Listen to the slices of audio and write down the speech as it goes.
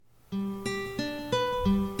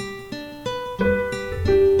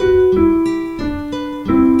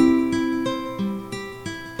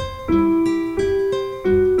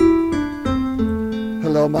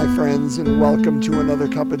friends, and welcome to another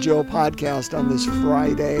Cup of Joe podcast on this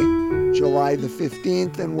Friday, July the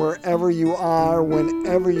 15th. And wherever you are,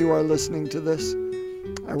 whenever you are listening to this,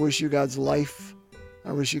 I wish you God's life.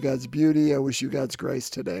 I wish you God's beauty. I wish you God's grace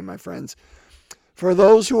today, my friends. For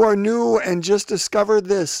those who are new and just discovered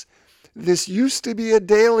this used to be a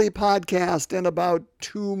daily podcast, and about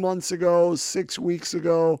 2 months ago, 6 weeks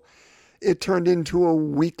ago, it turned into a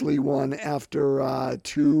weekly one after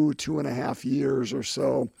 2.5 years or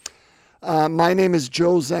so. My name is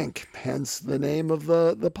Joe Zenk, hence the name of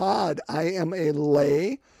the pod. I am a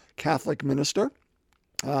lay Catholic minister.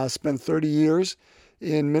 Spent 30 years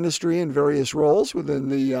in ministry in various roles within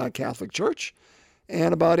the Catholic Church.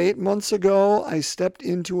 And about 8 months ago, I stepped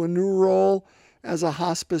into a new role as a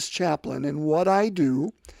hospice chaplain. And what I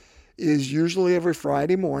do is usually every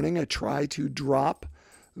Friday morning, I try to drop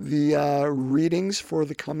the readings for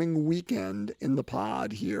the coming weekend in the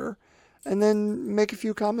pod here, and then make a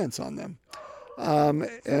few comments on them.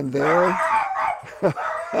 And there,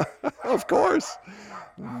 of course,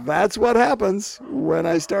 that's what happens when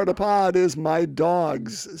I start a pod, is my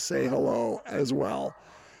dogs say hello as well.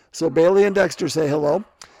 So Bailey and Dexter say hello.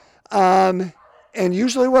 And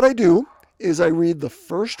usually what I do is I read the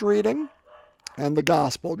first reading and the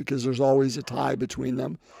gospel, because there's always a tie between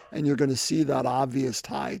them, and you're going to see that obvious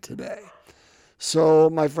tie today. So,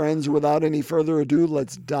 my friends, without any further ado,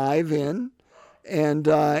 let's dive in. And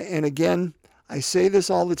again, I say this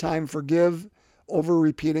all the time, forgive over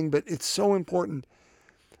repeating, but it's so important.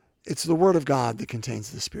 It's the Word of God that contains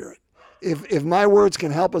the Spirit. If my words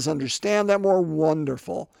can help us understand that more,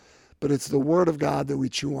 wonderful. But it's the Word of God that we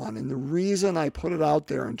chew on. And the reason I put it out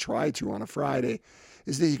there and try to on a Friday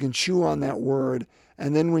is that you can chew on that word,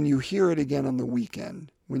 and then when you hear it again on the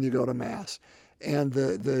weekend, when you go to Mass, and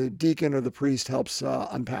the deacon or the priest helps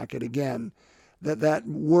unpack it again, that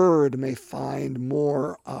word may find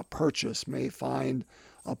more purchase, may find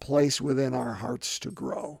a place within our hearts to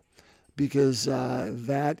grow, because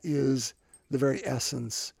that is the very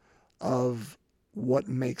essence of what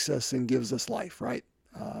makes us and gives us life, right?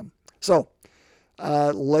 So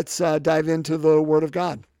let's dive into the Word of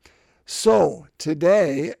God. So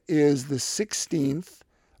today is the 16th,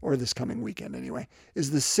 or this coming weekend anyway,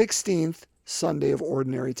 is the 16th Sunday of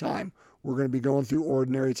Ordinary Time. We're going to be going through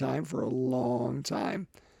Ordinary Time for a long time.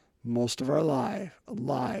 Most of our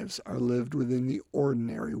lives are lived within the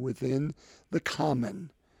ordinary, within the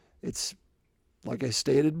common. It's, like I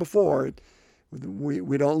stated before,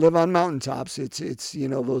 we don't live on mountaintops. It's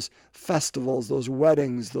those festivals, those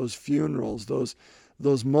weddings, those funerals,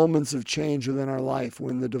 those moments of change within our life,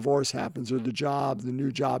 when the divorce happens, or the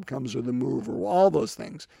new job comes, or the move, or all those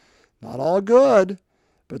things. Not all good,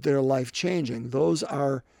 but they're life-changing. Those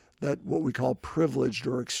are what we call privileged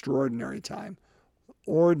or extraordinary time.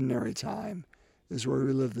 Ordinary time is where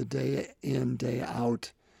we live the day in, day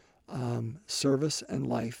out service and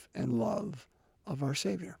life and love of our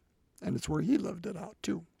Savior. And it's where He lived it out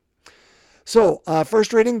too. So,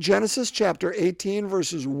 first reading, Genesis chapter 18,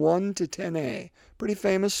 verses 1 to 10a. Pretty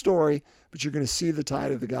famous story, but you're going to see the tie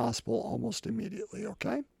to the gospel almost immediately,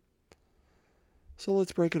 okay? So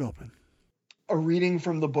let's break it open. A reading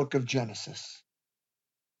from the book of Genesis.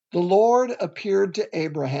 The Lord appeared to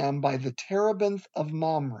Abraham by the terebinth of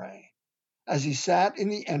Mamre, as he sat in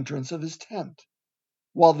the entrance of his tent,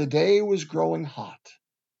 while the day was growing hot.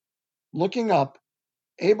 Looking up,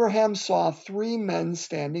 Abraham saw 3 men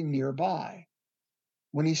standing nearby.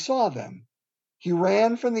 When he saw them, he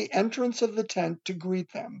ran from the entrance of the tent to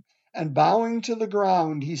greet them, and bowing to the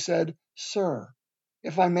ground, he said, "Sir,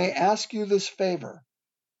 if I may ask you this favor,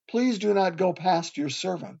 please do not go past your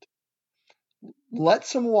servant. Let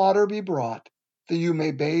some water be brought, that you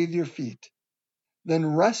may bathe your feet. Then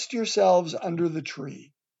rest yourselves under the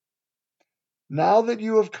tree. Now that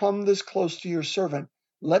you have come this close to your servant,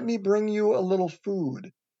 let me bring you a little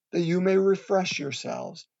food, that you may refresh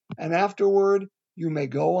yourselves, and afterward you may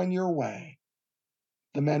go on your way."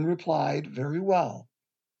 The men replied, "Very well,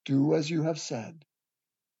 do as you have said."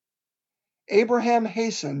 Abraham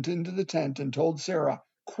hastened into the tent and told Sarah,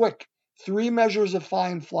 "Quick, 3 measures of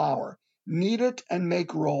fine flour, knead it and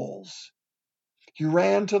make rolls." He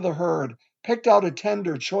ran to the herd, picked out a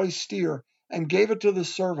tender, choice steer, and gave it to the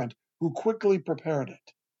servant, who quickly prepared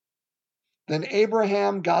it. Then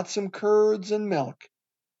Abraham got some curds and milk,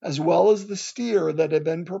 as well as the steer that had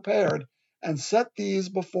been prepared, and set these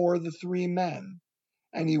before the 3 men,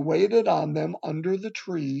 and he waited on them under the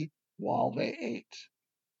tree while they ate.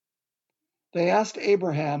 They asked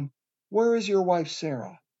Abraham, "Where is your wife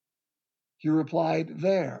Sarah?" He replied,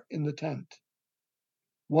 "There, in the tent."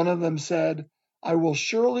 One of them said, "I will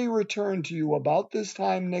surely return to you about this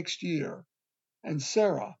time next year, and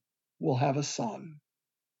Sarah will have a son.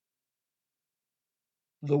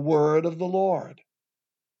 The word of the Lord.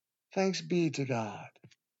 Thanks be to God.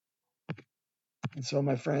 And so,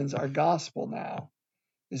 my friends, our gospel now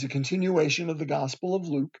is a continuation of the Gospel of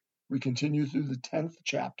Luke. We continue through the 10th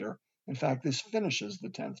chapter. In fact, this finishes the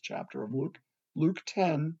 10th chapter of Luke, Luke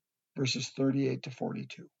 10, verses 38 to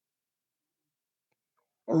 42.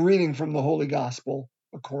 A reading from the Holy Gospel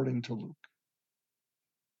according to Luke.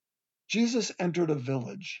 Jesus entered a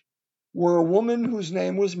village where a woman whose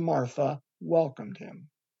name was Martha welcomed him.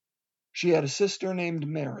 She had a sister named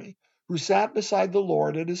Mary, who sat beside the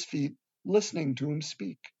Lord at his feet, listening to him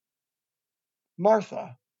speak.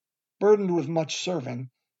 Martha, burdened with much serving,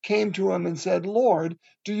 came to him and said, Lord,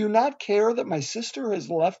 do you not care that my sister has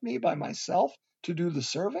left me by myself to do the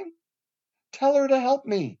serving? Tell her to help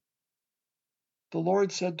me. The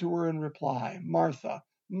Lord said to her in reply, Martha,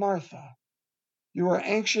 Martha, you are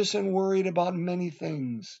anxious and worried about many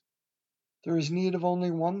things. There is need of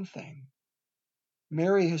only one thing.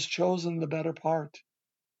 Mary has chosen the better part,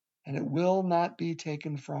 and it will not be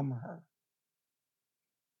taken from her.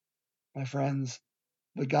 My friends,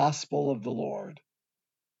 the gospel of the Lord.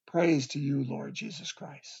 Praise to you, Lord Jesus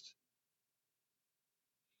Christ.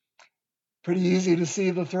 Pretty easy to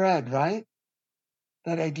see the thread, right?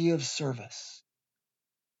 That idea of service,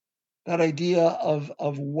 that idea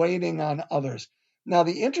of waiting on others. Now,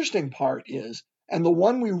 the interesting part is, and the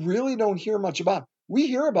one we really don't hear much about, we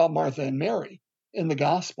hear about Martha and Mary in the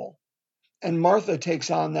gospel. And Martha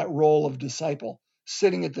takes on that role of disciple,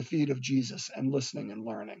 sitting at the feet of Jesus and listening and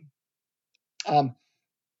learning.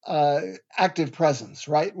 Active presence,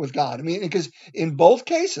 right, with God. I mean, because in both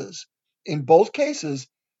cases,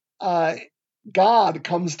 God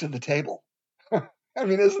comes to the table. I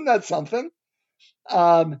mean, isn't that something?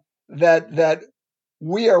 That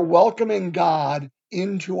we are welcoming God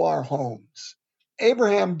into our homes.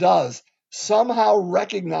 Abraham somehow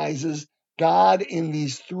recognizes God in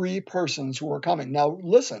these three persons who are coming. Now,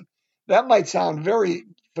 listen, that might sound very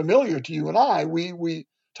familiar to you and I. We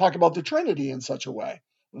talk about the Trinity in such a way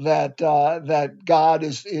that God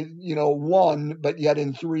is, one, but yet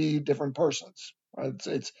in three different persons.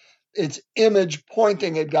 It's image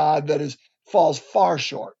pointing at God that falls far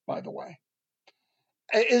short, by the way.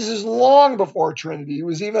 This is long before Trinity. It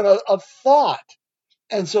was even a thought.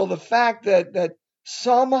 And so the fact that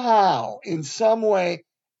somehow, in some way,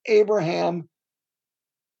 Abraham,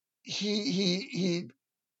 he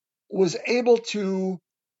was able to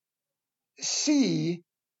see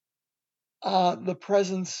the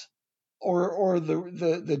presence or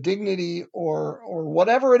the dignity or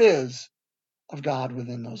whatever it is of God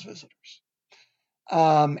within those visitors.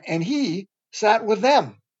 And he sat with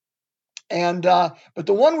them. And but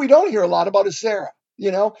the one we don't hear a lot about is Sarah.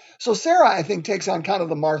 So Sarah, I think, takes on kind of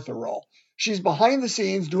the Martha role. She's behind the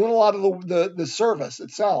scenes doing a lot of the service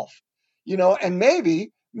itself, and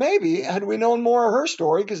maybe had we known more of her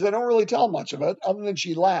story, because they don't really tell much of it other than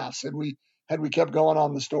she laughs, had we kept going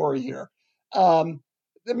on the story here,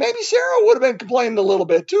 maybe Sarah would have been complaining a little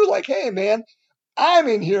bit too, like, hey man, I'm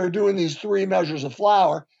in here doing these 3 measures of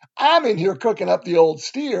flour, I'm in here cooking up the old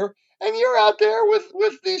steer, and you're out there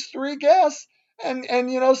with these 3 guests and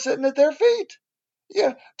sitting at their feet.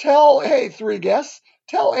 Yeah, hey, 3 guests,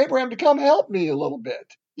 tell Abraham to come help me a little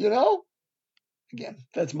bit, Again,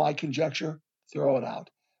 that's my conjecture, throw it out.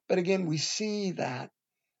 But again, we see that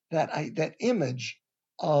image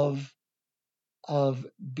of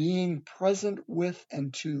being present with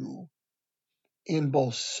and to in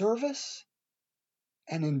both service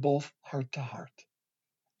and in both heart to heart.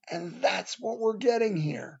 And that's what we're getting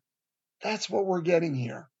here.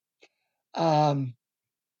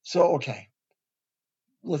 Okay,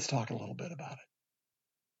 let's talk a little bit about it.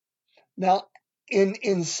 Now,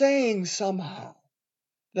 in saying somehow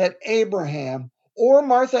that Abraham, or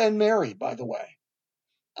Martha and Mary, by the way,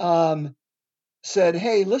 said,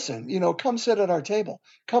 hey, listen, come sit at our table.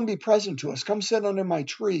 Come be present to us. Come sit under my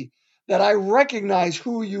tree, that I recognize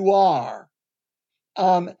who you are.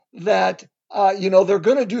 That they're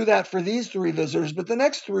going to do that for these 3 visitors, but the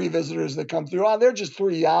next 3 visitors that come through, they're just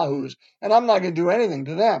 3 yahoos, and I'm not going to do anything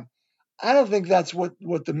to them. I don't think that's what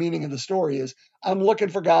the meaning of the story is. I'm looking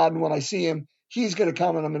for God, and when I see him, he's going to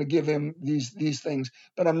come, and I'm going to give him these things,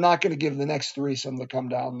 but I'm not going to give the next threesome that come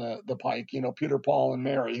down the pike, Peter, Paul, and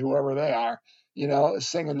Mary, whoever they are,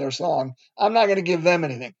 singing their song. I'm not going to give them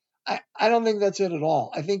anything. I don't think that's it at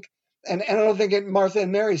all. I think, and I don't think Martha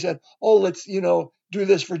and Mary said, oh, let's, do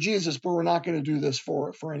this for Jesus, but we're not going to do this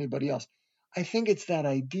for anybody else. I think it's that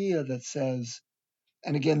idea that says,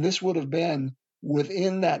 and again, this would have been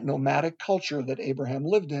within that nomadic culture that Abraham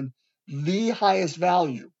lived in, the highest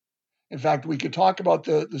value In fact, we could talk about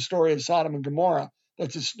the story of Sodom and Gomorrah.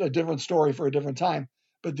 That's a different story for a different time.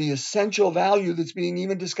 But the essential value that's being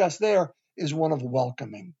even discussed there is one of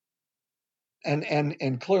welcoming.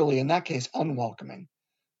 And clearly in that case, unwelcoming.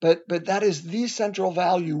 But that is the central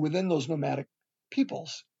value within those nomadic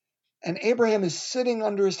peoples. And Abraham is sitting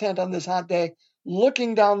under his tent on this hot day,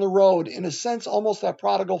 looking down the road, in a sense, almost that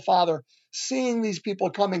prodigal father, seeing these people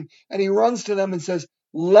coming, and he runs to them and says,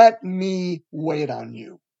 "Let me wait on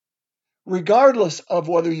you," regardless of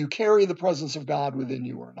whether you carry the presence of God within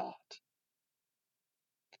you or not.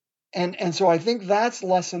 And so I think that's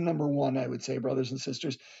lesson number one, I would say, brothers and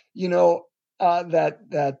sisters. You know,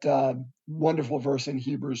 that wonderful verse in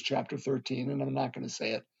Hebrews chapter 13, and I'm not going to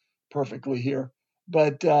say it perfectly here,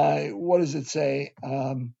 but what does it say?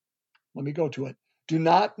 Let me go to it. Do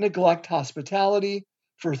not neglect hospitality,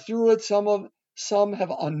 for through it some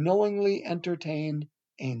have unknowingly entertained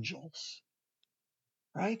angels.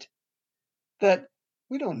 Right? That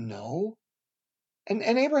we don't know. And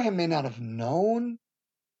Abraham may not have known,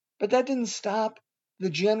 but that didn't stop the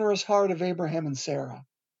generous heart of Abraham and Sarah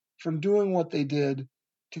from doing what they did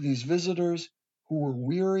to these visitors who were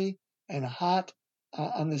weary and hot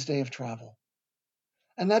on this day of travel.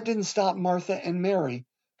 And that didn't stop Martha and Mary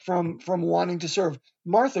from wanting to serve.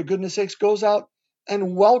 Martha, goodness sakes, goes out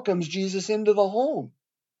and welcomes Jesus into the home.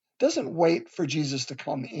 Doesn't wait for Jesus to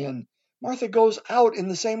come in. Martha goes out in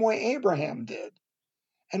the same way Abraham did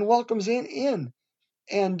and welcomes in.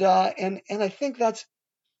 And I think that's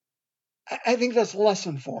a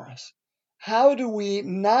lesson for us. How do we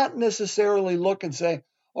not necessarily look and say,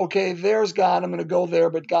 okay, there's God, I'm going to go there,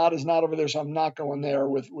 but God is not over there, so I'm not going there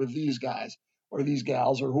with these guys or these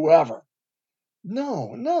gals or whoever.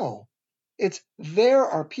 No. It's there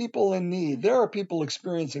are people in need. There are people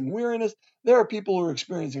experiencing weariness. There are people who are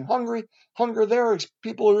experiencing hunger. There are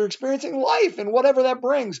people who are experiencing life and whatever that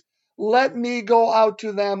brings. Let me go out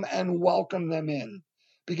to them and welcome them in.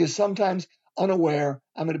 Because sometimes, unaware,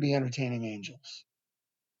 I'm going to be entertaining angels.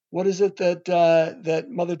 What is it that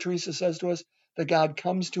Mother Teresa says to us? That God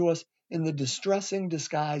comes to us in the distressing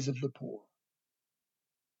disguise of the poor.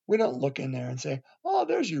 We don't look in there and say, oh,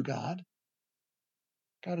 there's you, God.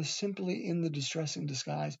 God is simply in the distressing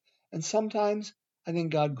disguise. And sometimes I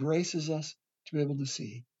think God graces us to be able to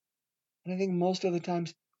see. And I think most of the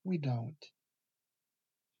times we don't.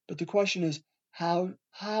 But the question is, how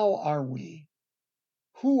are we?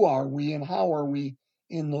 Who are we and how are we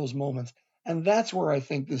in those moments? And that's where I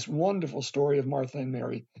think this wonderful story of Martha and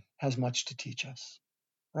Mary has much to teach us,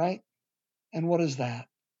 right? And what is that?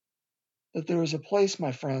 That there is a place,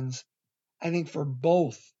 my friends, I think for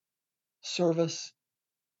both service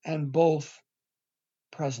and both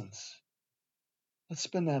presence. Let's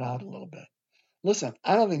spin that out a little bit. Listen,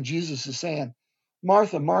 I don't think Jesus is saying,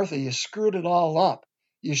 Martha, Martha, you screwed it all up.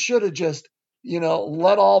 You should have just,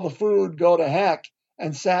 let all the food go to heck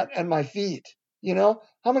and sat at my feet.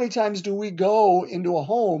 How many times do we go into a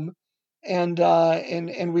home and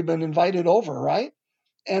we've been invited over, right?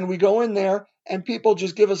 And we go in there and people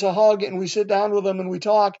just give us a hug and we sit down with them and we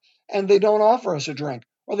talk and they don't offer us a drink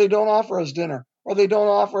or they don't offer us dinner or they don't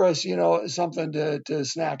offer us, something to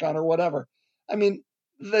snack on or whatever. I mean,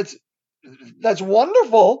 that's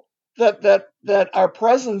wonderful that our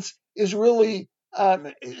presence is really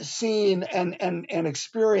seen and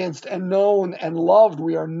experienced and known and loved.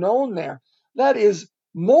 We are known there. That is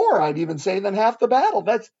more, I'd even say, than half the battle.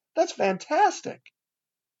 That's fantastic.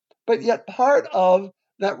 But yet part of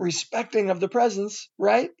that respecting of the presence,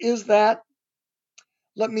 right, is that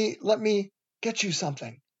let me get you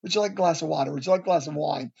something. Would you like a glass of water? Would you like a glass of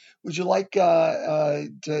wine? Would you like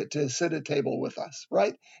to sit at table with us?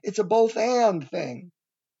 Right? It's a both and thing.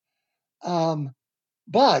 But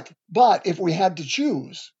if we had to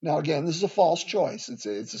choose, now again, this is a false choice. It's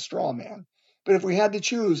a straw man. But if we had to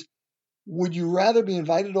choose, would you rather be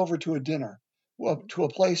invited over to a dinner, to a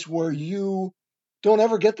place where you don't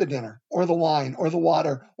ever get the dinner or the wine or the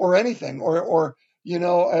water or anything or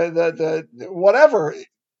the whatever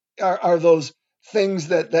are those things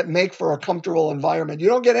that make for a comfortable environment? You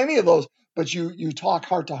don't get any of those, but you talk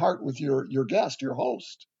heart to heart with your guest, your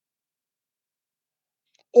host.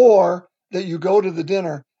 Or that you go to the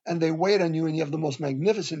dinner and they wait on you and you have the most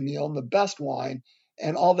magnificent meal and the best wine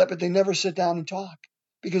and all that, but they never sit down and talk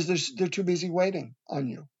because they're too busy waiting on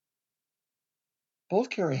you.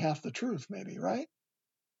 Both carry half the truth, maybe, right?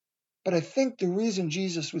 But I think the reason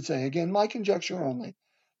Jesus would say, again, my conjecture only,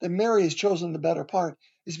 that Mary has chosen the better part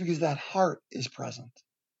is because that heart is present.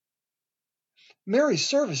 Mary's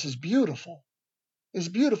service is beautiful,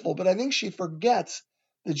 but I think she forgets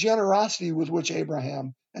the generosity with which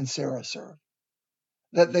Abraham and Sarah serve.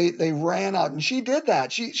 that they ran out, and she did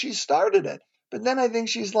that. She started it, but then I think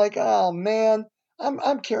she's like, oh man,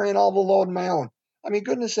 I'm carrying all the load on my own. I mean,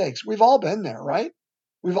 goodness sakes, we've all been there, right?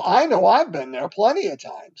 I know I've been there plenty of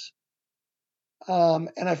times,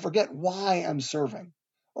 and I forget why I'm serving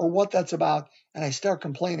or what that's about, and I start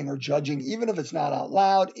complaining or judging, even if it's not out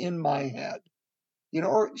loud in my head.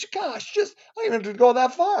 Or gosh, just I don't even have to go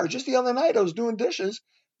that far. Just the other night I was doing dishes,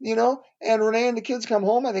 and Renee and the kids come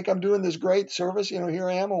home. I think I'm doing this great service. Here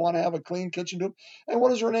I am. I want to have a clean kitchen to. And what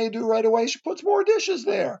does Renee do right away? She puts more dishes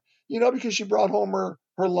there, because she brought home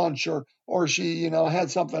her lunch or she, had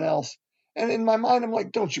something else. And in my mind, I'm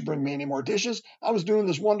like, don't you bring me any more dishes. I was doing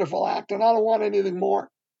this wonderful act and I don't want anything more.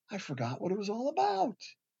 I forgot what it was all about.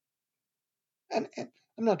 And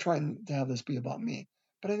I'm not trying to have this be about me,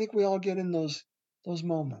 but I think we all get in those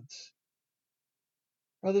moments.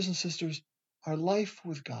 Brothers and sisters, our life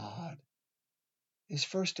with God is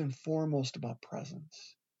first and foremost about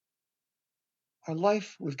presence. Our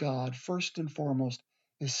life with God, first and foremost,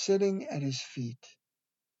 is sitting at his feet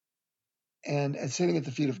and sitting at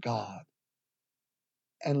the feet of God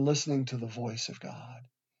and listening to the voice of God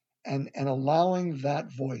and allowing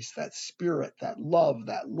that voice, that spirit, that love,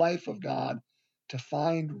 that life of God to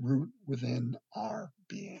find root within our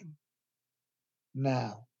being.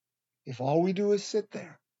 Now, if all we do is sit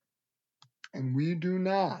there and we do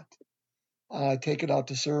not take it out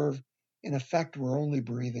to serve, in effect, we're only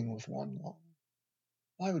breathing with one lung.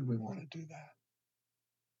 Why would we want to do that?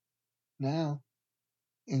 Now,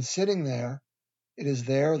 in sitting there, it is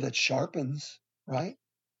there that sharpens, right?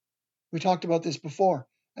 We talked about this before.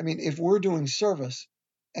 I mean, if we're doing service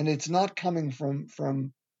and it's not coming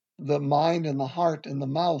from the mind and the heart and the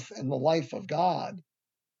mouth and the life of God,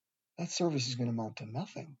 that service is going to amount to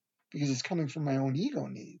nothing because it's coming from my own ego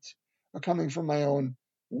needs or coming from my own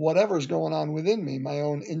whatever's going on within me, my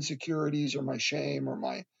own insecurities or my shame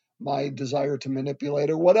or my desire to manipulate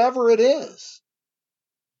or whatever it is.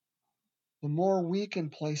 The more we can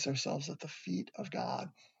place ourselves at the feet of God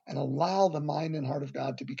and allow the mind and heart of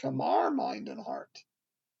God to become our mind and heart,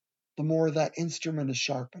 the more that instrument is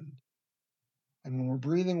sharpened. And when we're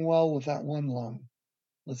breathing well with that one lung,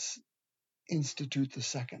 let's institute the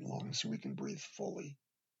second lung so we can breathe fully.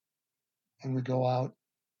 And we go out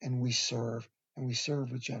and we serve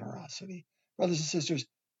with generosity. Brothers and sisters,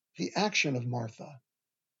 the action of Martha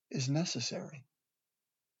is necessary,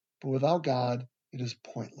 but without God, it is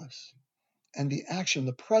pointless. And the action,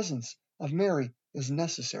 the presence of Mary is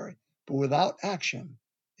necessary, but without action,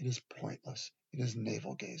 it is pointless. It is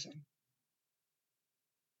navel gazing.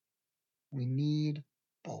 We need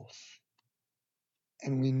both.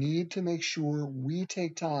 And we need to make sure we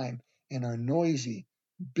take time in our noisy,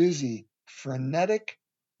 busy, frenetic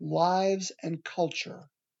lives and culture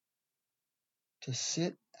to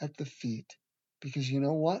sit at the feet. Because you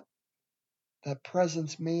know what? That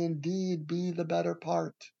presence may indeed be the better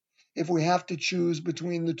part. If we have to choose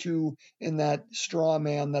between the two in that straw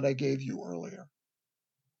man that I gave you earlier.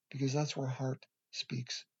 Because that's where heart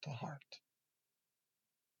speaks to heart.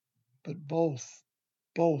 But both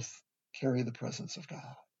carry the presence of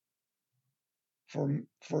God.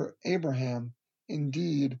 For Abraham,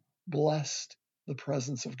 indeed, blessed the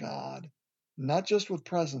presence of God, not just with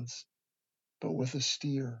presence, but with a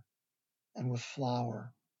steer and with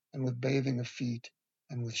flour and with bathing of feet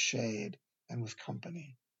and with shade and with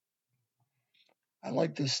company. I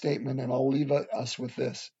like this statement, and I'll leave us with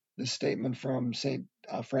this statement from St.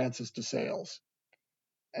 Francis de Sales.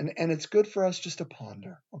 And it's good for us just to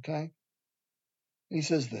ponder, okay? He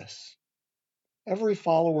says this: every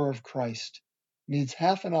follower of Christ needs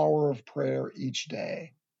half an hour of prayer each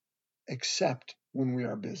day, except when we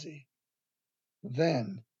are busy.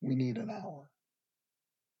 Then we need an hour.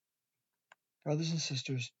 Brothers and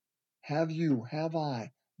sisters, have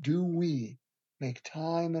do we make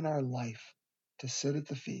time in our life to sit at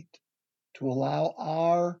the feet, to allow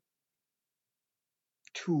our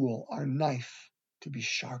tool, our knife, to be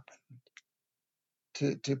sharpened,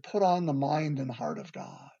 to put on the mind and heart of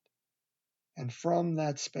God, and from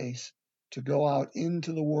that space to go out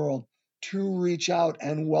into the world to reach out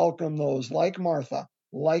and welcome those like Martha,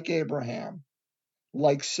 like Abraham,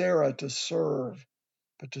 like Sarah, to serve,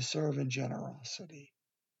 but to serve in generosity.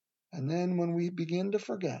 And then when we begin to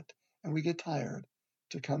forget and we get tired,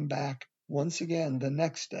 to come back once again the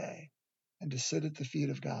next day and to sit at the feet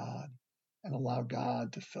of God and allow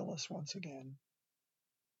God to fill us once again.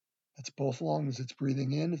 That's both lungs. It's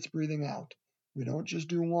breathing in, it's breathing out. We don't just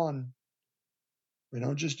do one. We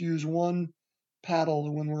don't just use one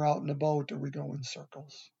paddle when we're out in a boat or we go in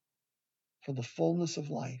circles. For the fullness of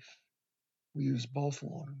life, we use both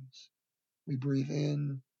lungs. We breathe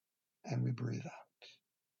in and we breathe out.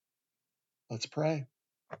 Let's pray.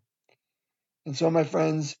 And so, my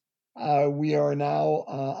friends, we are now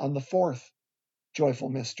on the fourth joyful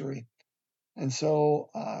mystery. And so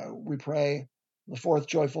we pray the fourth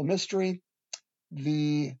joyful mystery,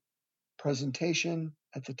 the presentation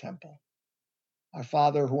at the temple. Our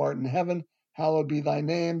Father who art in heaven, hallowed be thy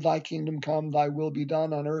name. Thy kingdom come, thy will be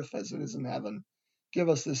done on earth as it is in heaven. Give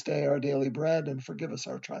us this day our daily bread, and forgive us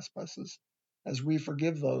our trespasses, as we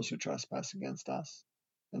forgive those who trespass against us.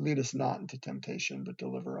 And lead us not into temptation, but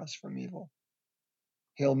deliver us from evil.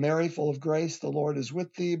 Hail Mary, full of grace, the Lord is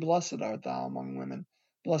with thee. Blessed art thou among women.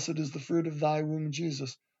 Blessed is the fruit of thy womb,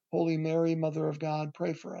 Jesus. Holy Mary, Mother of God,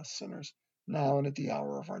 pray for us sinners, now and at the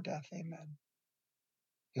hour of our death. Amen.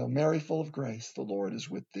 Hail Mary, full of grace, the Lord is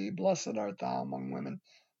with thee. Blessed art thou among women.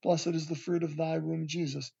 Blessed is the fruit of thy womb,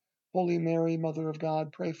 Jesus. Holy Mary, Mother of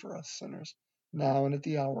God, pray for us sinners, now and at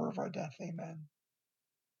the hour of our death. Amen.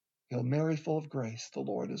 Hail Mary, full of grace, the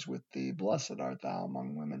Lord is with thee. Blessed art thou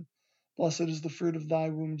among women. Blessed is the fruit of thy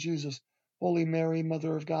womb, Jesus. Holy Mary,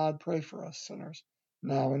 Mother of God, pray for us sinners,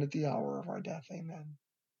 now and at the hour of our death. Amen.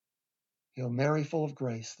 Hail Mary, full of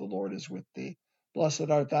grace, the Lord is with thee. Blessed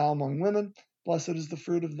art thou among women. Blessed is the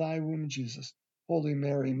fruit of thy womb, Jesus. Holy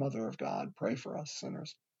Mary, Mother of God, pray for us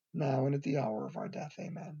sinners, now and at the hour of our death.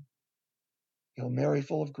 Amen. Hail Mary,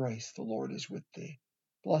 full of grace, the Lord is with thee.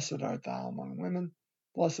 Blessed art thou among women.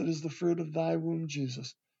 Blessed is the fruit of thy womb,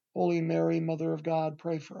 Jesus. Holy Mary, Mother of God,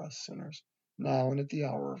 pray for us sinners, now and at the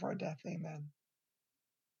hour of our death. Amen.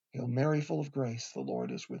 Hail Mary, full of grace, the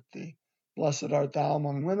Lord is with thee. Blessed art thou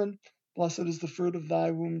among women. Blessed is the fruit of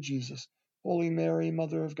thy womb, Jesus. Holy Mary,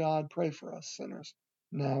 Mother of God, pray for us sinners,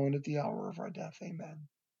 now and at the hour of our death. Amen.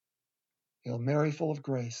 Hail Mary, full of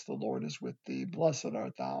grace, the Lord is with thee. Blessed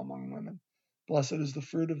art thou among women. Blessed is the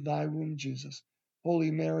fruit of thy womb, Jesus.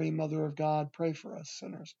 Holy Mary, Mother of God, pray for us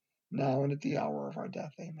sinners, now and at the hour of our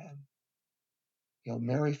death. Amen. Hail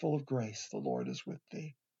Mary, full of grace, the Lord is with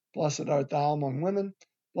thee. Blessed art thou among women.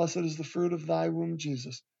 Blessed is the fruit of thy womb,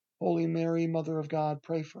 Jesus. Holy Mary, Mother of God,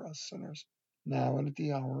 pray for us sinners, now and at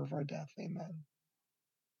the hour of our death. Amen.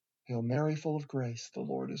 Hail Mary, full of grace, the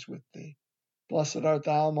Lord is with thee. Blessed art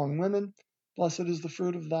thou among women. Blessed is the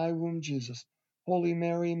fruit of thy womb, Jesus. Holy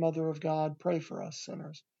Mary, Mother of God, pray for us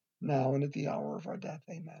sinners, now and at the hour of our death.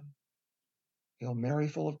 Amen. Hail Mary,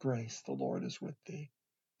 full of grace, the Lord is with thee.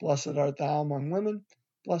 Blessed art thou among women.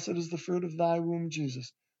 Blessed is the fruit of thy womb,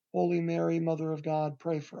 Jesus. Holy Mary, Mother of God,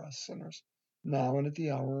 pray for us sinners, now and at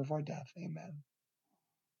the hour of our death. Amen.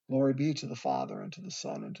 Glory be to the Father, and to the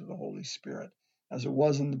Son, and to the Holy Spirit, as it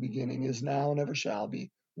was in the beginning, is now, and ever shall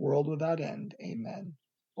be, world without end. Amen.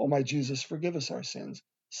 O my Jesus, forgive us our sins,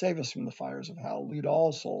 save us from the fires of hell, lead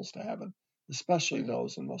all souls to heaven, especially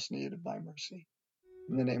those in most need of thy mercy.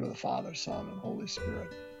 In the name of the Father, Son, and Holy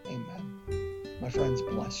Spirit. Amen. My friends,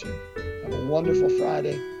 bless you. Have a wonderful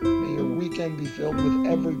Friday. May your weekend be filled with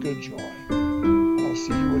every good joy.